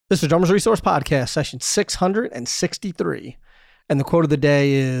This is Drummers Resource Podcast, session 663. And the quote of the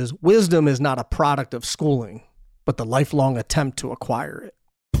day is, "Wisdom is not a product of schooling, but the lifelong attempt to acquire it."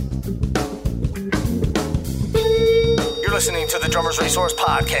 You're listening to the Drummers Resource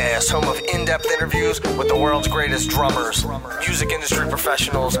Podcast, home of in-depth interviews with the world's greatest drummers, music industry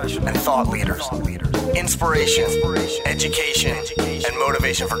professionals, and thought leaders. Inspiration, education, and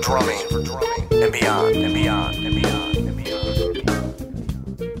motivation for drumming and beyond, and beyond, and beyond, and beyond.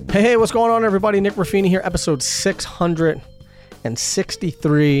 Hey, what's going on, everybody? Nick Ruffini here, episode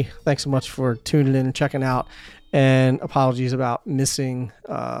 663. Thanks so much for tuning in and checking out. And apologies about missing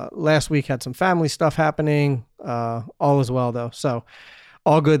last week. Had some family stuff happening. All is well, though. So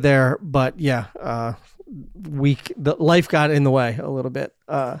all good there. But yeah, the life got in the way a little bit.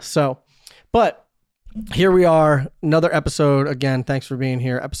 But here we are, another episode. Again, thanks for being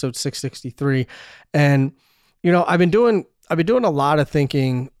here, episode 663. And, you know, I've been doing a lot of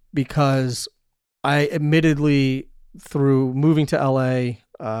thinking because I admittedly, through moving to LA,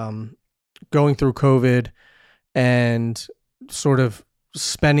 going through COVID, and sort of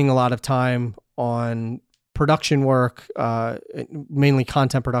spending a lot of time on production work, mainly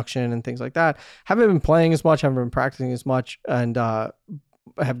content production and things like that, haven't been playing as much, haven't been practicing as much, and have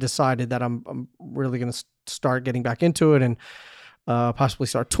decided that I'm really going to start getting back into it and possibly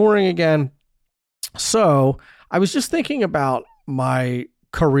start touring again. So I was just thinking about my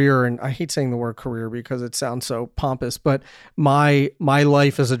career, and I hate saying the word career because it sounds so pompous, but my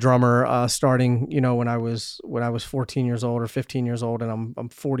life as a drummer, starting, you know, when I was 14 years old or 15 years old, and I'm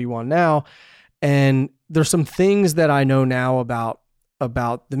 41 now. And there's some things that I know now about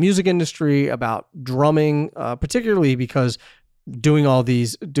the music industry, about drumming, particularly because doing all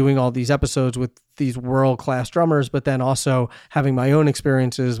these episodes with these world-class drummers, but then also having my own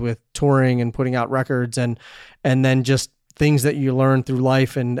experiences with touring and putting out records, and then just things that you learn through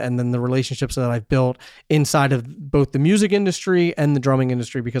life, and then the relationships that I've built inside of both the music industry and the drumming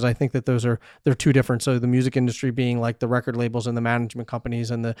industry, because I think that they're two different. So the music industry being like the record labels and the management companies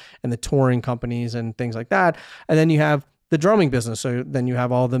and the touring companies and things like that. And then you have the drumming business. So then you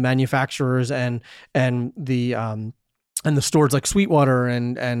have all the manufacturers and the stores like Sweetwater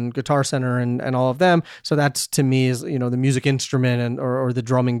and Guitar Center and all of them. So that's, to me, is, you know, the music instrument or the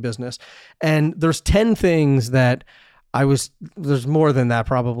drumming business. And there's 10 things that there's more than that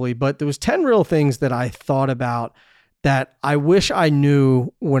probably, but there was 10 real things that I thought about that I wish I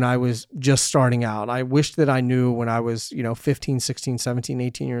knew when I was just starting out. I wish that I knew when I was, 15, 16, 17,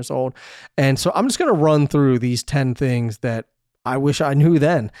 18 years old. And so I'm just going to run through these 10 things that I wish I knew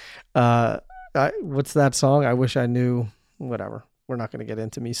then. What's that song? I wish I knew, whatever. We're not going to get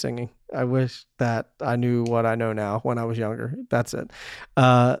into me singing. I wish that I knew what I know now when I was younger. That's it.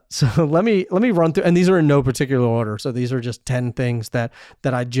 So let me run through, and these are in no particular order. So these are just 10 things that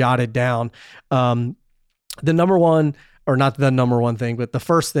I jotted down. The number one, or not the number one thing, but the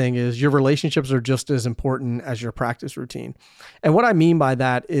first thing is your relationships are just as important as your practice routine. And what I mean by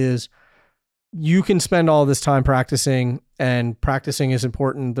that is you can spend all this time practicing, and practicing is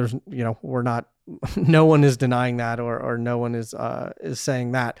important. There's, no one is denying that, or no one is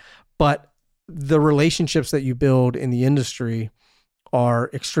saying that, but the relationships that you build in the industry are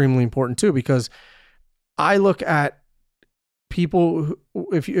extremely important too, because I look at people who,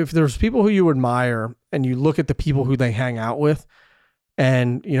 if there's people who you admire and you look at the people who they hang out with,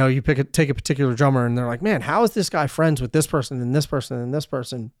 and, you take a particular drummer and they're like, man, how is this guy friends with this person and this person and this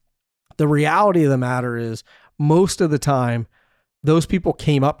person? The reality of the matter is, most of the time, those people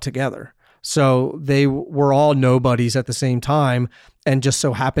came up together. So they were all nobodies at the same time and just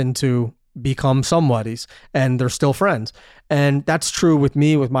so happened to become somebodies, and they're still friends. And that's true with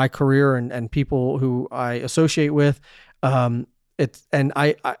me, with my career, and people who I associate with. I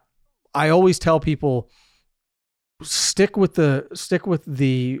always tell people, stick with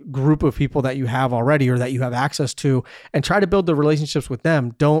the group of people that you have already, or that you have access to, and try to build the relationships with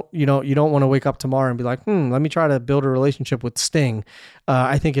them. You don't want to wake up tomorrow and be like, let me try to build a relationship with Sting.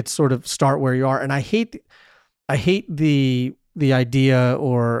 I think it's sort of start where you are. And I hate the idea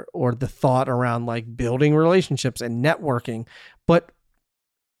or the thought around like building relationships and networking, but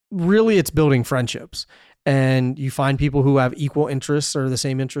really it's building friendships. And you find people who have equal interests or the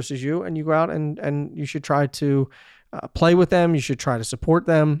same interests as you, and you go out and you should try to play with them. You should try to support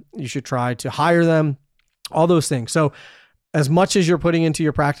them. You should try to hire them, all those things. So as much as you're putting into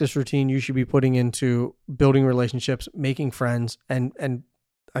your practice routine, you should be putting into building relationships, making friends, and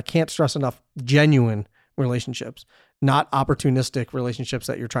I can't stress enough, genuine relationships, not opportunistic relationships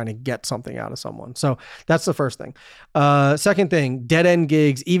that you're trying to get something out of someone. So that's the first thing. Second thing, dead end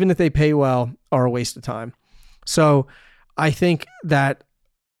gigs, even if they pay well, are a waste of time. So I think that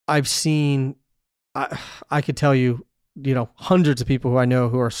I've seen, I could tell you, hundreds of people who I know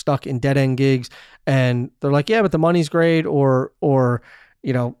who are stuck in dead end gigs, and they're like, yeah, but the money's great, or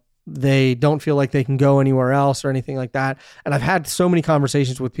they don't feel like they can go anywhere else or anything like that. And I've had so many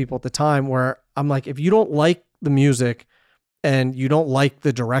conversations with people at the time where I'm like, if you don't like the music and you don't like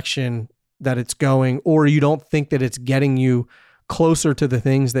the direction that it's going, or you don't think that it's getting you closer to the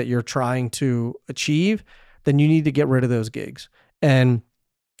things that you're trying to achieve, then you need to get rid of those gigs. And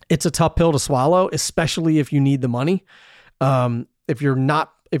it's a tough pill to swallow, especially if you need the money. If you're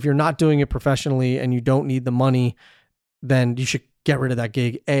not doing it professionally and you don't need the money, then you should get rid of that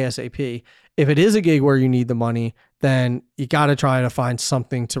gig ASAP. If it is a gig where you need the money, then you got to try to find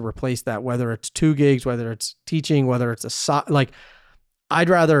something to replace that, whether it's 2 gigs, whether it's teaching, whether it's I'd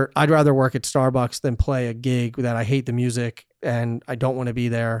rather work at Starbucks than play a gig that I hate the music and I don't want to be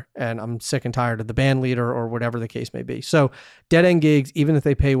there and I'm sick and tired of the band leader or whatever the case may be. So dead end gigs, even if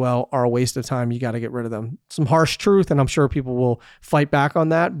they pay well, are a waste of time. You got to get rid of them. Some harsh truth, and I'm sure people will fight back on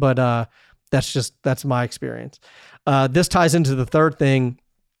that, but that's my experience. This ties into the third thing.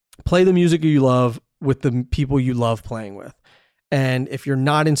 Play the music you love with the people you love playing with. And if you're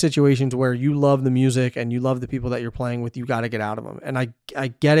not in situations where you love the music and you love the people that you're playing with, you got to get out of them. And I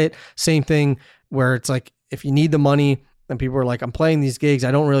get it. Same thing where it's like, if you need the money and people are like, I'm playing these gigs,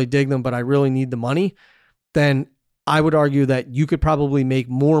 I don't really dig them, but I really need the money, then I would argue that you could probably make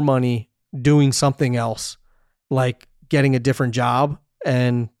more money doing something else, like getting a different job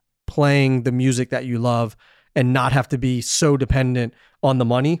and playing the music that you love and not have to be so dependent on the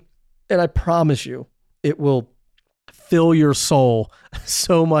money. And I promise you, it will fill your soul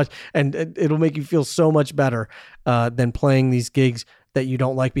so much, and it'll make you feel so much better than playing these gigs that you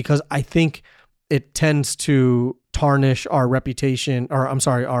don't like, because I think it tends to tarnish our reputation, or I'm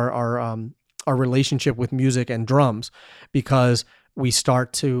sorry, our relationship with music and drums, because we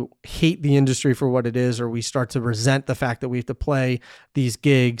start to hate the industry for what it is, or we start to resent the fact that we have to play these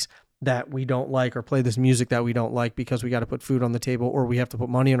gigs that we don't like, or play this music that we don't like because we got to put food on the table, or we have to put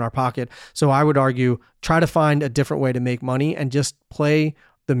money in our pocket. So I would argue, try to find a different way to make money and just play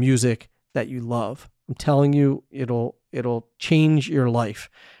the music that you love. I'm telling you, it'll change your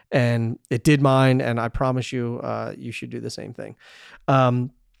life. And it did mine, and I promise you, you should do the same thing. The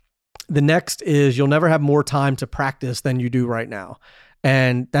next is, you'll never have more time to practice than you do right now.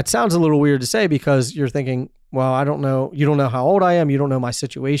 And that sounds a little weird to say, because you're thinking, well, I don't know. You don't know how old I am. You don't know my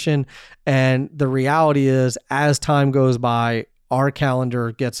situation. And the reality is, as time goes by, our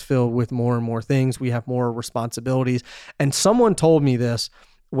calendar gets filled with more and more things. We have more responsibilities. And someone told me this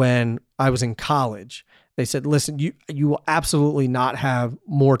when I was in college. They said, listen, you will absolutely not have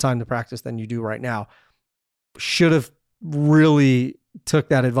more time to practice than you do right now. Should have really took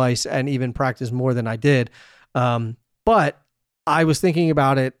that advice and even practiced more than I did. But I was thinking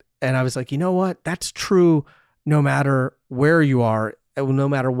about it, and I was like, you know what? That's true no matter where you are, no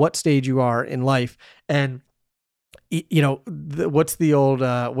matter what stage you are in life. And what's the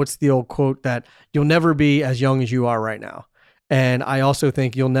old quote that you'll never be as young as you are right now. And I also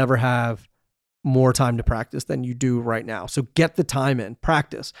think you'll never have more time to practice than you do right now. So get the time in,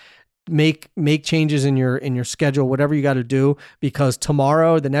 practice, make changes in your schedule, whatever you got to do, because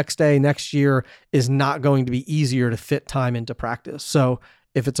tomorrow, the next day, next year is not going to be easier to fit time into practice. So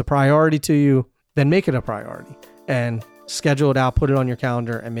if it's a priority to you, then make it a priority and schedule it out, put it on your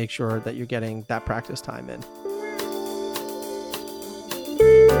calendar, and make sure that you're getting that practice time in.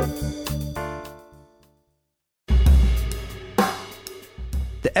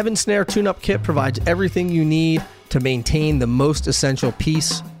 The Evans Snare Tune-Up Kit provides everything you need to maintain the most essential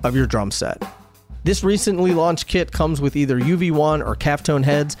piece of your drum set. This recently launched kit comes with either UV1 or Caftone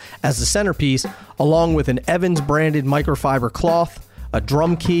heads as the centerpiece, along with an Evans branded microfiber cloth, a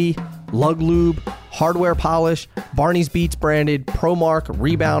drum key, lug lube, hardware polish, Barney's Beats branded ProMark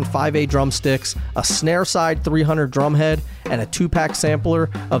Rebound 5A drumsticks, a snare side 300 drum head, and a 2-pack sampler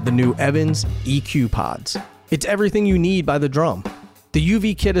of the new Evans EQ pods. It's everything you need by the drum. The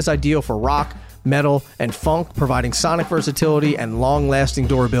UV kit is ideal for rock, metal, and funk, providing sonic versatility and long-lasting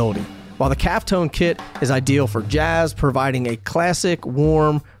durability, while the Caftone kit is ideal for jazz, providing a classic,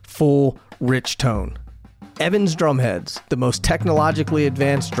 warm, full, rich tone. Evans Drumheads, the most technologically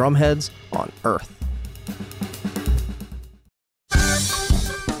advanced drumheads on Earth.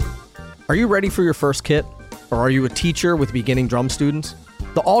 Are you ready for your first kit? Or are you a teacher with beginning drum students?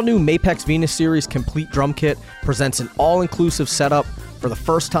 The all-new Mapex Venus Series Complete Drum Kit presents an all-inclusive setup for the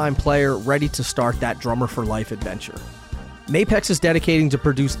first-time player ready to start that drummer for life adventure. Mapex is dedicating to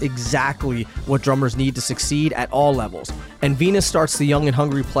produce exactly what drummers need to succeed at all levels, and Venus starts the young and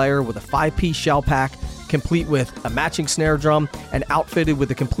hungry player with a 5-piece shell pack, complete with a matching snare drum and outfitted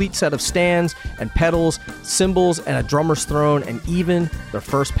with a complete set of stands and pedals, cymbals, and a drummer's throne, and even their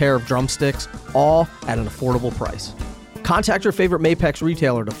first pair of drumsticks, all at an affordable price. Contact your favorite Mapex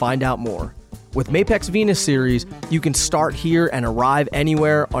retailer to find out more. With Mapex Venus Series, you can start here and arrive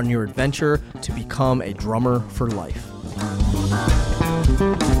anywhere on your adventure to become a drummer for life.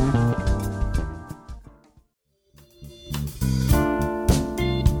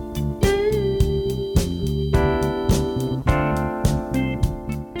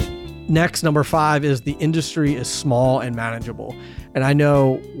 Next, number 5 is the industry is small and manageable. And I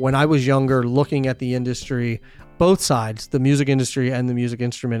know when I was younger, looking at the industry, both sides, the music industry and the music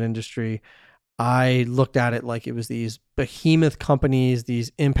instrument industry, I looked at it like it was these behemoth companies,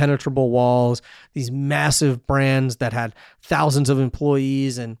 these impenetrable walls, these massive brands that had thousands of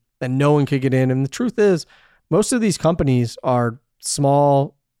employees and no one could get in. And the truth is, most of these companies are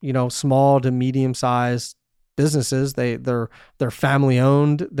small to medium sized businesses. They're family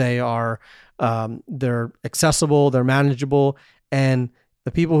owned. They're accessible. They're manageable. And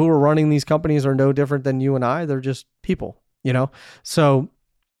the people who are running these companies are no different than you and I. They're just people, So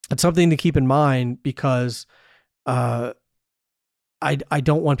it's something to keep in mind because I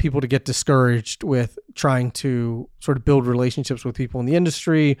don't want people to get discouraged with trying to sort of build relationships with people in the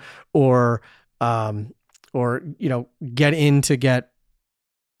industry or get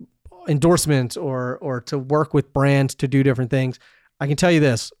endorsements or to work with brands to do different things. I can tell you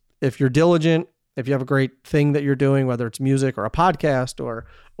this, if you're diligent, if you have a great thing that you're doing, whether it's music or a podcast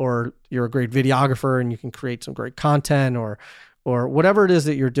or you're a great videographer and you can create some great content or whatever it is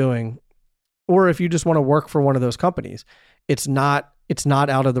that you're doing, or if you just want to work for one of those companies, it's not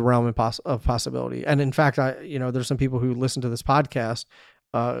out of the realm of possibility. And in fact, there's some people who listen to this podcast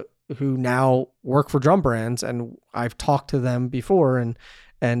who now work for drum brands, and I've talked to them before, and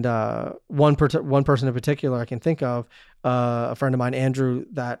one person in particular I can think of, a friend of mine, Andrew,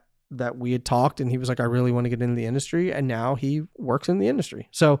 that we had talked, and he was like, I really want to get into the industry, and now he works in the industry.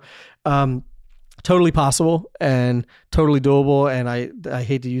 So, totally possible and totally doable. And I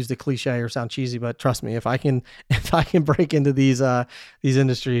hate to use the cliche or sound cheesy, but trust me, if I can break into these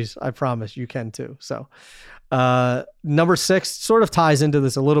industries, I promise you can too. So, number 6 sort of ties into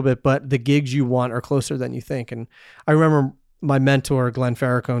this a little bit, but the gigs you want are closer than you think. And I remember my mentor, Glenn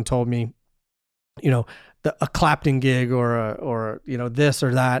Farrakhan, told me, a Clapton gig or this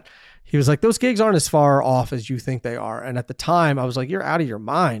or that. He was like, those gigs aren't as far off as you think they are. And at the time I was like, you're out of your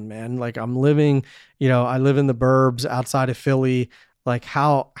mind, man. Like I live in the burbs outside of Philly. Like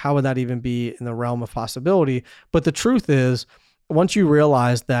how would that even be in the realm of possibility? But the truth is, once you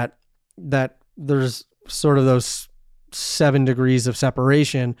realize that there's sort of those 7 degrees of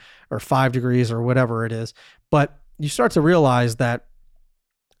separation or 5 degrees or whatever it is, but you start to realize that,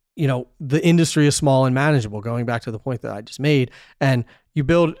 the industry is small and manageable, going back to the point that I just made. And you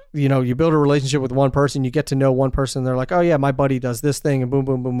build a relationship with one person, you get to know one person, and they're like, oh yeah, my buddy does this thing, and boom,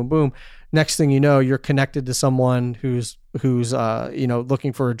 boom, boom, boom, boom. Next thing you know, you're connected to someone who's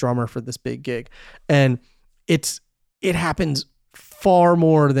looking for a drummer for this big gig. And it happens far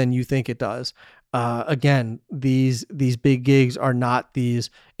more than you think it does. Again, these big gigs are not these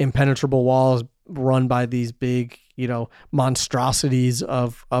impenetrable walls run by these big, monstrosities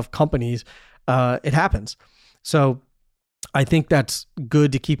of companies. It happens. So I think that's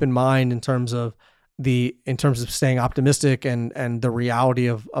good to keep in mind in terms of staying optimistic and the reality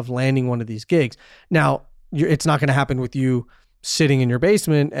of landing one of these gigs. Now, it's not going to happen with you sitting in your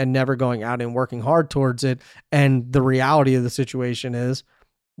basement and never going out and working hard towards it. And the reality of the situation is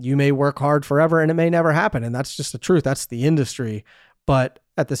you may work hard forever and it may never happen. And that's just the truth. That's the industry. But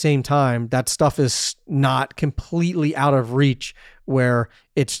at the same time, that stuff is not completely out of reach where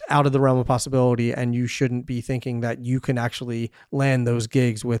it's out of the realm of possibility, and you shouldn't be thinking that you can actually land those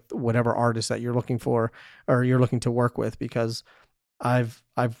gigs with whatever artist that you're looking for or you're looking to work with. Because I've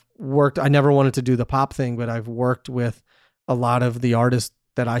worked, I never wanted to do the pop thing, but I've worked with a lot of the artists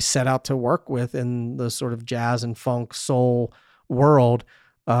that I set out to work with in the sort of jazz and funk soul world,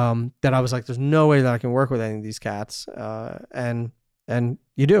 that I was like, there's no way that I can work with any of these cats. And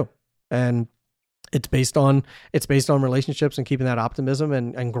you do. And it's based on relationships and keeping that optimism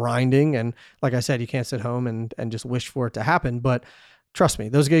and grinding. And like I said, you can't sit home and just wish for it to happen, but trust me,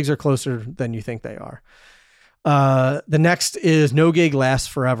 those gigs are closer than you think they are. The next is no gig lasts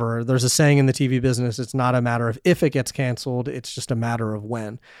forever. There's a saying in the TV business, it's not a matter of if it gets canceled, it's just a matter of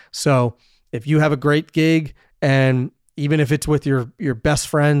when. So if you have a great gig, and even if it's with your best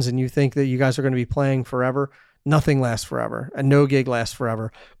friends and you think that you guys are going to be playing forever, nothing lasts forever and no gig lasts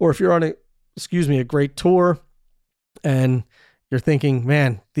forever. Or if you're on a great tour and you're thinking,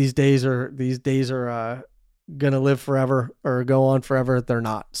 man, these days are going to live forever or go on forever. They're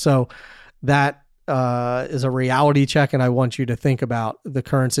not. So that is a reality check. And I want you to think about the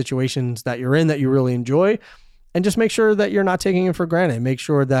current situations that you're in that you really enjoy, and just make sure that you're not taking it for granted. Make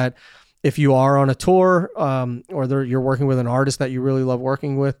sure that if you are on a tour or you're working with an artist that you really love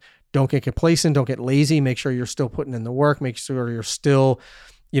working with, don't get complacent, don't get lazy. Make sure you're still putting in the work. Make sure you're still,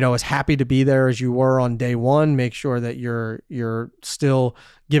 as happy to be there as you were on day one. Make sure that you're still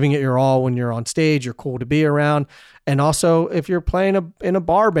giving it your all when you're on stage. You're cool to be around. And also, if you're playing in a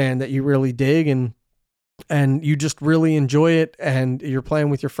bar band that you really dig and you just really enjoy it, and you're playing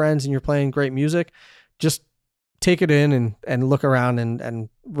with your friends and you're playing great music, just take it in and look around and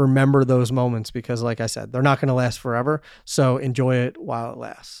remember those moments, because like I said, they're not going to last forever. So enjoy it while it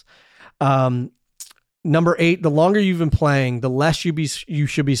lasts. Number 8, the longer you've been playing, the less you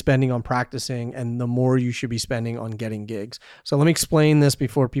should be spending on practicing, and the more you should be spending on getting gigs. So let me explain this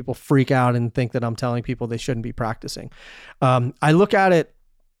before people freak out and think that I'm telling people they shouldn't be practicing. I look at it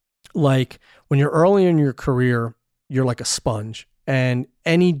like when you're early in your career, you're like a sponge. And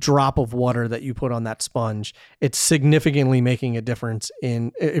any drop of water that you put on that sponge, it's significantly making a difference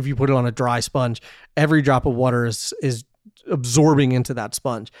if you put it on a dry sponge, every drop of water is absorbing into that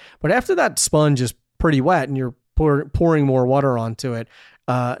sponge. But after that sponge is pretty wet and you're pouring more water onto it,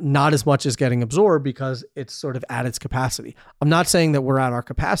 not as much is getting absorbed because it's sort of at its capacity. I'm not saying that we're at our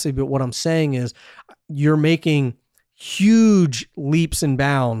capacity, but what I'm saying is you're making huge leaps and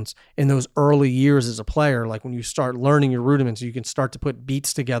bounds in those early years as a player. Like when you start learning your rudiments, you can start to put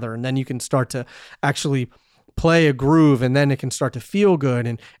beats together, and then you can start to actually play a groove, and then it can start to feel good.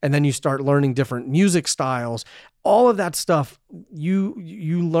 And then you start learning different music styles. All of that stuff you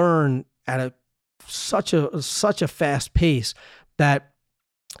learn at such a fast pace that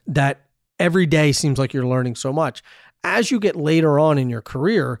every day seems like you're learning so much. As you get later on in your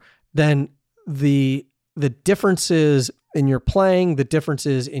career, then the differences in your playing, the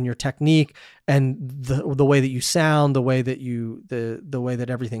differences in your technique, and the way that you sound, the way that the way that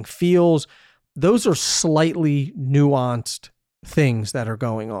everything feels, those are slightly nuanced things that are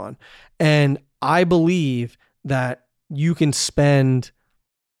going on. And I believe that you can spend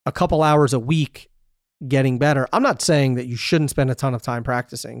a couple hours a week getting better. I'm not saying that you shouldn't spend a ton of time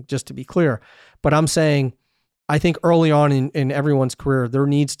practicing, just to be clear, but I'm saying I think early on in everyone's career, there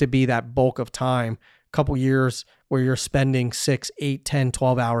needs to be that bulk of time, couple years where you're spending 6, 8, 10,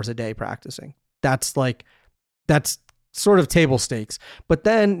 12 hours a day practicing. That's sort of table stakes. But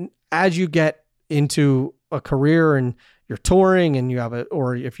then as you get into a career and you're touring and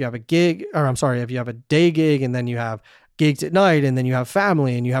if you have a day gig and then you have gigs at night and then you have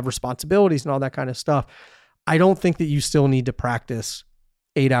family and you have responsibilities and all that kind of stuff, I don't think that you still need to practice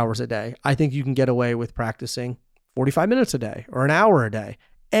 8 hours a day. I think you can get away with practicing 45 minutes a day or an hour a day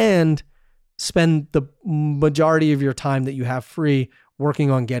and spend the majority of your time that you have free working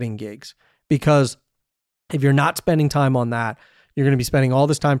on getting gigs. Because if you're not spending time on that, you're going to be spending all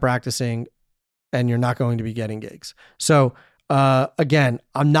this time practicing and you're not going to be getting gigs. So again,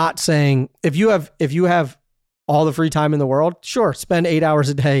 I'm not saying if you have all the free time in the world, sure, spend 8 hours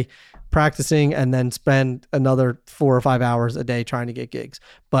a day practicing and then spend another 4 or 5 hours a day trying to get gigs.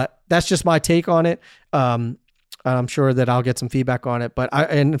 But that's just my take on it. I'm sure that I'll get some feedback on it,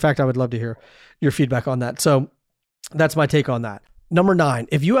 in fact, I would love to hear your feedback on that. So that's my take on that. Number 9,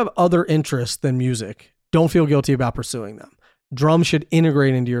 if you have other interests than music, don't feel guilty about pursuing them. Drums should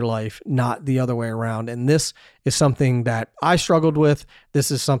integrate into your life, not the other way around. And this is something that I struggled with.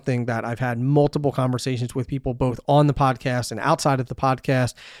 This is something that I've had multiple conversations with people, both on the podcast and outside of the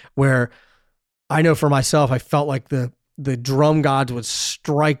podcast, where I know for myself, I felt like the drum gods would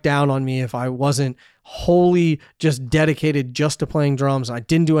strike down on me if I wasn't wholly just dedicated just to playing drums. I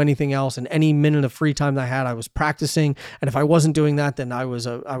didn't do anything else. And any minute of free time that I had, I was practicing. And if I wasn't doing that, then I was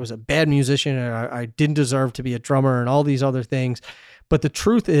a bad musician and I didn't deserve to be a drummer and all these other things. But the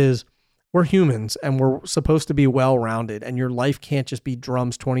truth is, we're humans and we're supposed to be well-rounded, and your life can't just be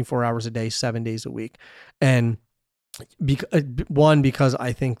drums 24 hours a day, 7 days a week. And because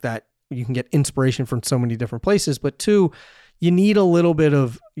I think that you can get inspiration from so many different places, but 2, you need a little bit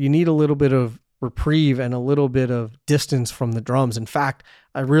of reprieve and a little bit of distance from the drums. In fact,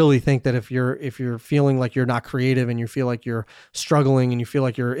 I really think that if you're feeling like you're not creative and you feel like you're struggling and you feel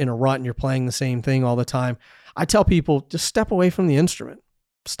like you're in a rut and you're playing the same thing all the time, I tell people just step away from the instrument.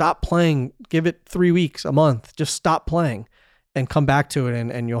 Stop playing, give it 3 weeks, a month, just stop playing and come back to it,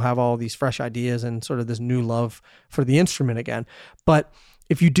 and you'll have all these fresh ideas and sort of this new love for the instrument again. But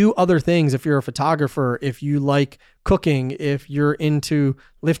if you do other things, if you're a photographer, if you like cooking, if you're into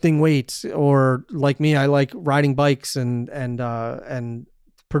lifting weights, or like me, I like riding bikes and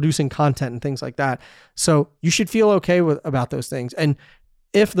producing content and things like that. So you should feel okay about those things. And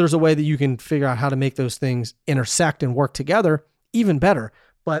if there's a way that you can figure out how to make those things intersect and work together, even better.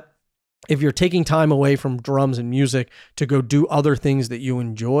 But if you're taking time away from drums and music to go do other things that you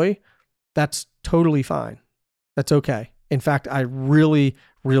enjoy, that's totally fine. That's okay. In fact, I really,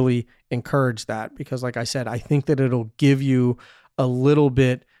 really encourage that, because like I said, I think that it'll give you a little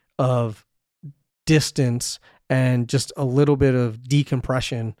bit of distance and just a little bit of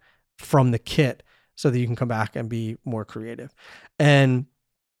decompression from the kit so that you can come back and be more creative. And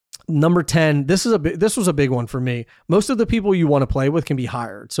number 10, this was a big one for me. Most of the people you want to play with can be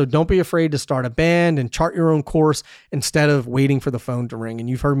hired. So don't be afraid to start a band and chart your own course instead of waiting for the phone to ring. And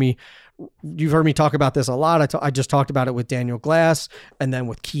you've heard me talk about this a lot. I just talked about it with Daniel Glass, and then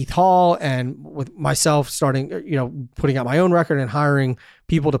with Keith Hall, and with myself starting, putting out my own record and hiring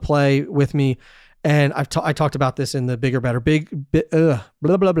people to play with me. And I talked about this in the the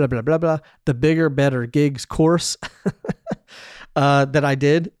Bigger Better Gigs course that I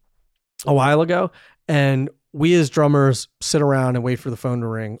did a while ago. And we as drummers sit around and wait for the phone to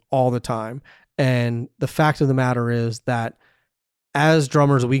ring all the time. And the fact of the matter is that as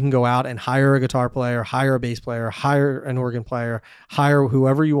drummers, we can go out and hire a guitar player, hire a bass player, hire an organ player, hire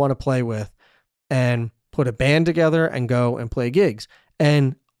whoever you want to play with, and put a band together and go and play gigs.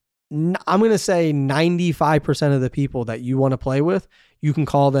 And I'm going to say 95% of the people that you want to play with, you can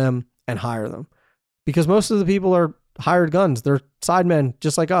call them and hire them, because most of the people are hired guns. They're sidemen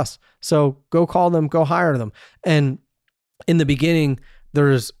just like us. So go call them, go hire them. And in the beginning,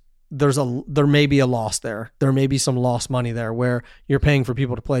 there may be a loss there. There may be some lost money there where you're paying for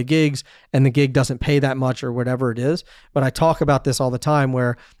people to play gigs and the gig doesn't pay that much or whatever it is. But I talk about this all the time,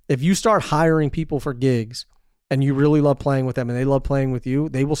 where if you start hiring people for gigs and you really love playing with them and they love playing with you,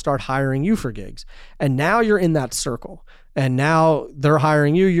 they will start hiring you for gigs. And now you're in that circle. And now they're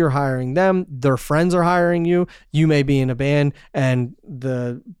hiring you, you're hiring them, their friends are hiring you. You may be in a band and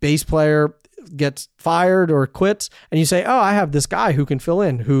the bass player gets fired or quits, and you say, oh, I have this guy who can fill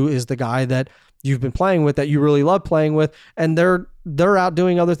in, who is the guy that you've been playing with, that you really love playing with, and they're out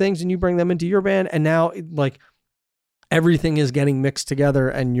doing other things, and you bring them into your band, and now like everything is getting mixed together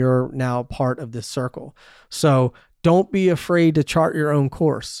and you're now part of this circle. So don't be afraid to chart your own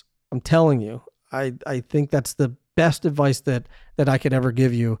course. I'm telling you, I think that's the best advice that I could ever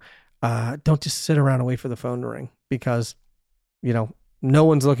give you. Don't just sit around and wait for the phone to ring, because, no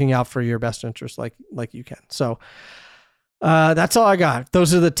one's looking out for your best interest like you can. So that's all I got.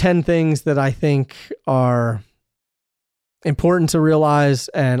 Those are the 10 things that I think are important to realize,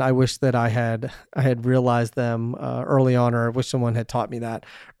 and I wish that I had realized them early on, or I wish someone had taught me that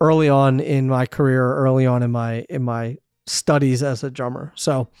early on in my career, early on in my studies as a drummer.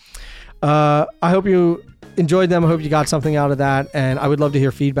 So I hope you enjoyed them. I hope you got something out of that, and I would love to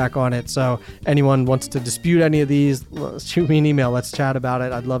hear feedback on it. So anyone wants to dispute any of these, shoot me an email. Let's chat about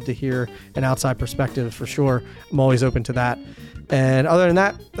it. I'd love to hear an outside perspective for sure. I'm always open to that. And other than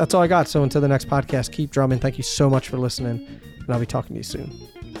that, that's all I got. So until the next podcast, keep drumming. Thank you so much for listening, and I'll be talking to you soon.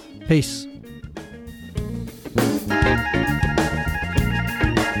 Peace.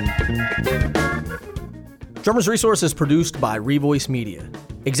 Drummers Resource is produced by Revoice Media.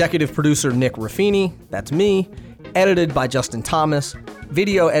 Executive producer Nick Ruffini, that's me. Edited by Justin Thomas.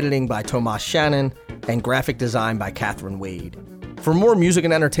 Video editing by Tomas Shannon. And graphic design by Catherine Wade. For more music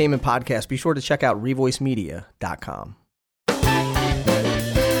and entertainment podcasts, be sure to check out revoicemedia.com.